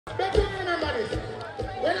But you remember this.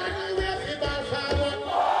 When I knew we have people forward,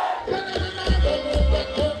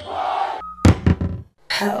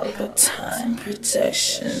 Pelpa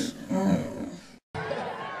protection.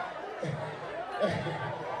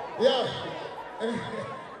 Yeah.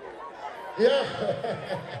 Yeah.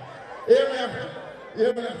 Yeah, man.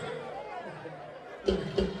 Yeah, man.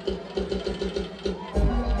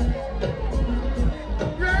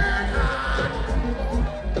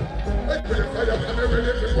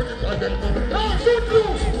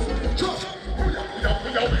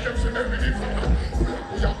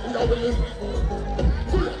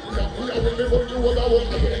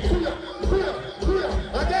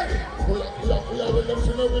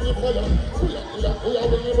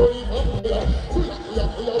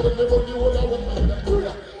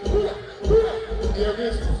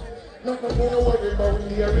 Nothing to worry about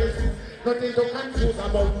here. Nothing to confuse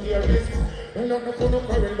about here. Nothing to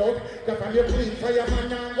worry about. The family clean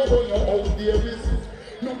fireman and go on your own there.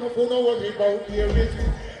 Nothing to worry about here.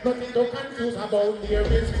 Nothing to confuse about here.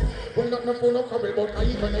 Nothing to worry about. I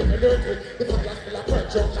even if you're dirty, the fire still a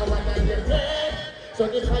perch out of one and you're red. So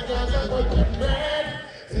the fire got them red.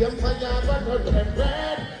 See I'm fire got them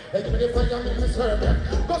red. Hey, give me the fire, make me serve them.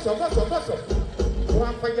 Go so. Go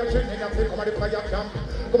on fire training and come on the fire camp.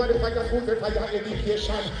 Come on the fire food, the fire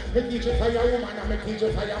education. Me teach a fire woman and me teach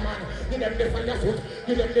a fireman. Give them the fire food,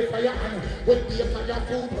 give them the fire hand. Will be a fire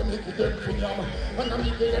food when me give them freedom. And I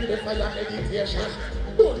give them the fire education.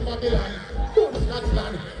 Don't Babylon, don't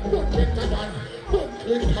Scotland, don't Pentagon, don't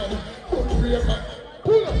Clinton, don't Reagan.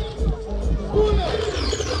 Pull up.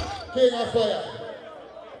 King of fire.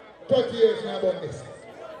 30 years now about this.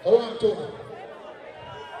 I want to.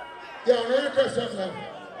 Yeah, no request something now.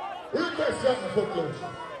 Request something, Footloose.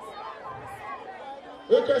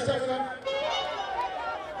 Request something now.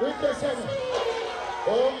 Request something.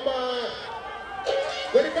 Oh, my.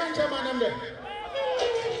 Where the ganja man them there?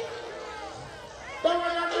 Don't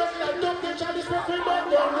want to don't get Charlie Smith, we don't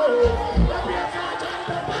know. Don't be a charge on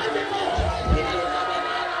the party more. We don't have an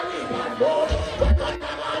hour, we want more. But don't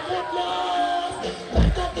have a Footloose. Let's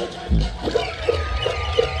go to Charlie.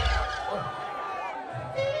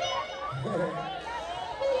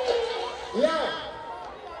 Yeah.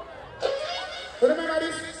 Remember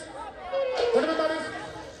this? Remember this?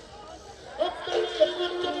 Up the way,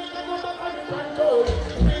 I go back on the control.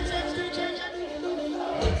 Change.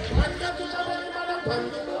 And got to have anybody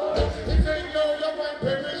pants. If they know you want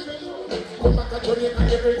permission, come back to Johnny and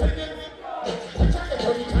everything. Check the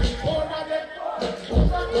Johnny and pour on it. Come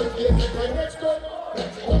back on the other let's go.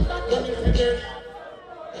 Come back on the other.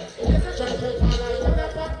 It's a chance to fall out of the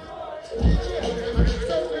pot.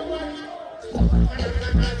 So we want.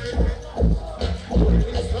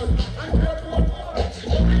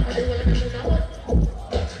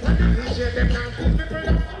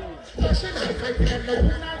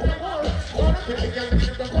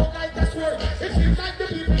 It seems like the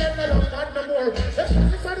people that they don't want no more.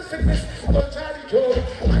 It's not the sickness, don't Charlie Joe.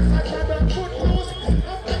 I said, I'm Footloose.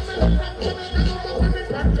 Up the middle, I'm coming and over from the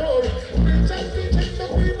control. We just teaching the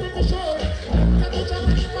people for sure. I'm the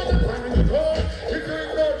Jamaican for the planet hole. If you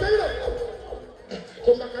ain't no data,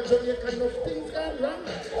 come back and Jamaica, no things gone wrong.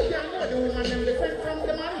 Yeah, I know the woman them different from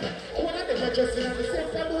the man. One of them are just in the same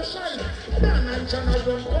pollution. Dan and Channel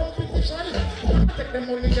run competition. Take the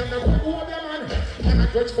money and the good over your man. And I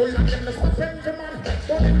judge for you and them the stuff every man.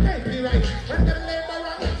 But it can't be right and them labor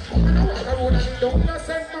wrong. And I walk around and they don't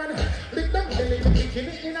innocent man. Lick them belly to be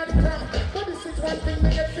killing in the cram. But this is one thing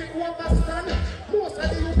they get fit to understand. Most of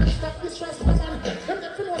the youth can stop this rasta man. Them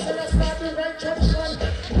get to know say they start the right tradition.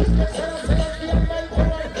 This gets a lot of the right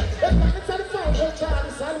one. It's a far go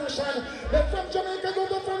Charlie solution. Then from Jamaica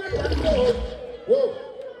go from the control. Whoa.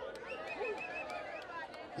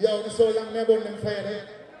 Yo, this whole young man about them fire there,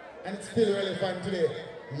 and it's still relevant today.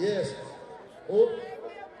 Yes. Oh.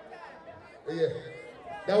 Yeah.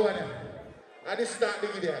 That one. I just start the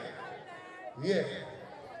video. Yeah.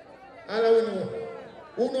 All I know.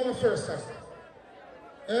 Who know my first song?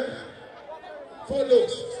 Eh?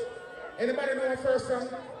 Footloose. Anybody know my first song?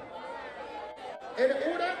 Any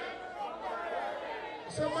order?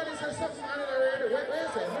 Somebody said something on the radio. Where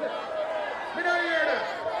is it? Me don't hear that.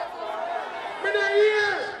 Me don't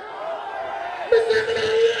hear. Me don't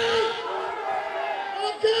hear.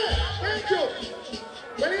 Okay, thank you.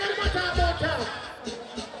 When you hear my talk about talk,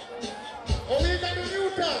 only got the new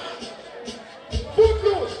talk.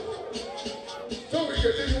 Footloose. So we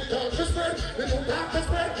get the new talk to spread. The new talk to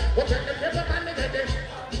spread. But then the paper can get it.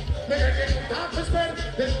 They get the new talk to spread.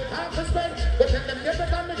 The new talk to spread. But then the paper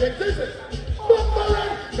can get this.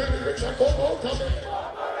 Bumbling. Then we reach a go out of it.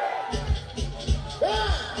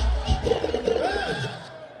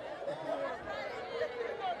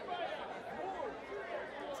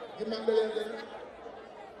 Give me the left again.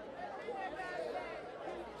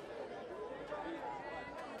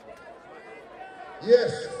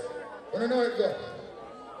 Yes. Wanna know it go?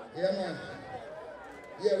 Yeah, man.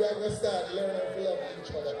 Yeah, we're going to start learning to love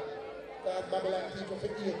each other. Because Babylon people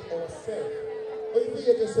forget ourselves. But you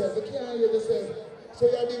forget yourself, you can't hate yourself. So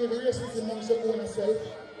you are dealing with racism amongst your own self.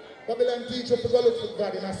 Babylon teach you to go look for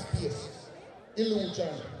God in a space.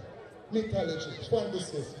 Illusion, mythology,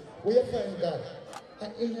 fantasies. Where you find God?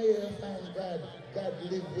 And in here you find God. God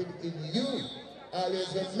lives within you.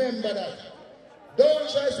 Always remember that. Don't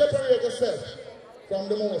try to separate yourself from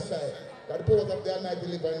the Most High. God, the powers of the Almighty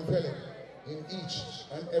live and dwell in each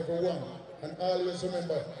and every one. And always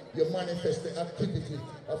remember, you manifest the activity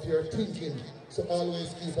of your thinking. So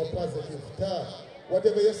always keep a positive thought.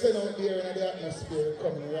 Whatever you send out there in the atmosphere,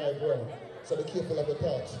 coming right around. So be careful of the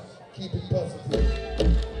thoughts. Keep it positive.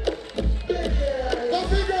 Don't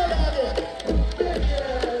be girl again.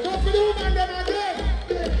 Don't be the woman them again.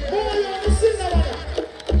 Boy, you want to sing that one?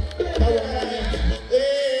 That one again.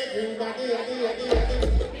 Everybody,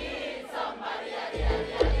 need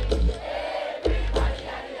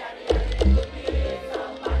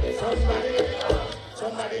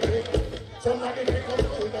somebody, Somebody pick up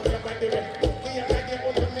food and somebody rent. We are like the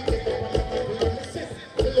old men take up on the table and assist.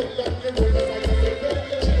 They look down the road like a girl.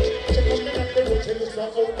 She come in at the road, she looks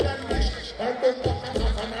like old and rich. I don't know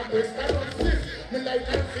half and I breast and I'm stiff. Me like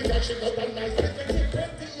her figure, she got a nice little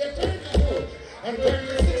 22 and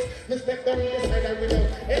 26. Me step down the side and without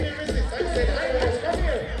any resist. I said, hi guys, come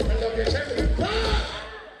here. I love your chest.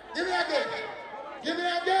 Give me again. Give me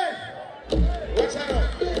again. Watch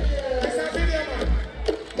out. This is a video, man.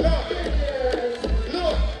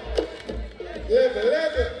 Look.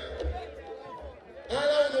 Level. All I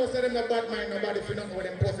know is that them not bad mind nobody if you don't know what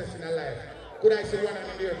them possessing in life. Could I see one hand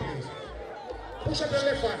in there, please? Push up your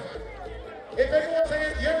left hand. If everyone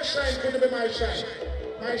saying your shine couldn't be my shine.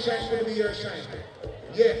 My shine couldn't be your shine.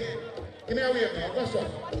 Yeah. Give me a wave now. What's up?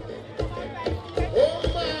 Oh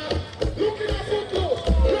man. Look in a footloose.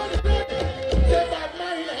 Run. Say bad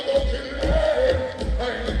mind I go kill you.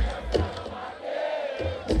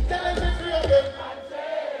 Tell them free of them.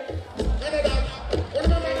 Another.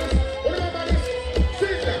 What am I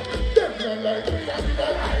see them. Them not like me. I'm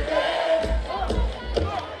not like them.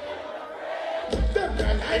 Them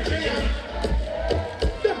not like me.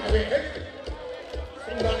 Them are way.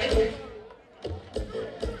 Sing not like me.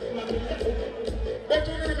 Bet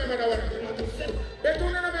you remember that one. Bet you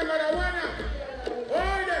remember that one.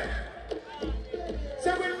 Hold it. So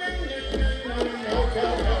when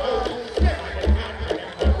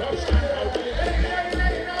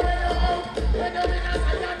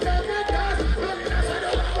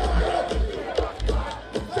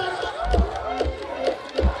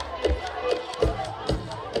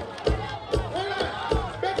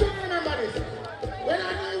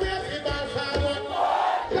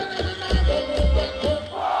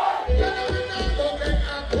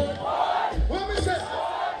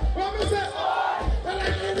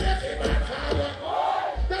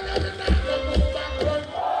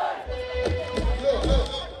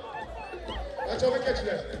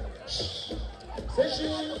say she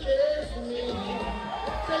won't care for me.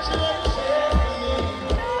 Say she won't share for me.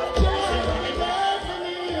 She won't care for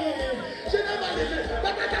me. She never did it.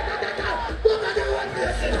 Nobody wants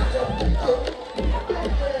this.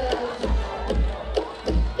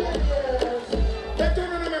 Let you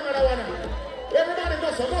remember that one. Everybody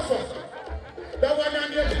muscle. That one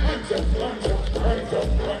on your hands up. I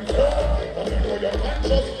know your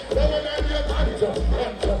hands up. That one on your hands up.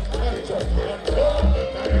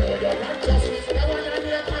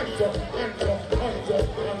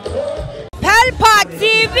 Pelpa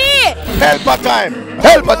TV! Pelpa time!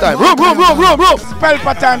 Room!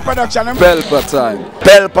 Pelpa time production!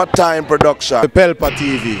 Pelpa time production! Pelpa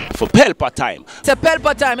TV! For Pelpa time! It's a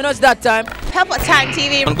Pelpa time, you know it's that time. Pelpa time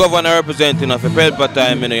TV! I'm governor representing of a Pelpa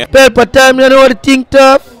time, you know. Pelpa time, you know what I think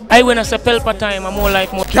tough? I when I say Pelpa time, I'm more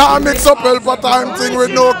like more. Can't mix up Pelpa time thing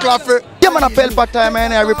with no coffee. Yeah, man, a Pelpa time,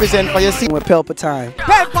 and I represent for you. See, we're Pelpa time.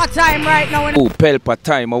 Pelpa time right now. Oh, Pelpa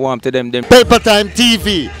time, I want to them. Pelpa time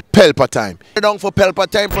TV. Pelpa time. Down for Pelpa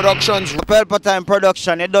time productions. Pelpa time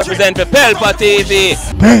production. It does Present for Pelpa TV.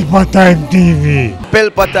 Pelpa time TV.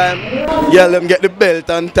 Pelpa time. Yeah, let them get the belt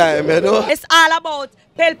on time, you know. It's all about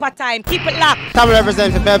Pelpa time. Keep it locked. Come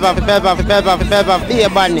represent for Pelpa, be a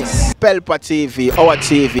badness. Pelpa TV, our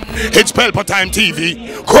TV. It's Pelpa time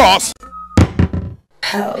TV. Cross.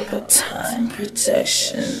 Pelpa time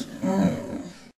protection.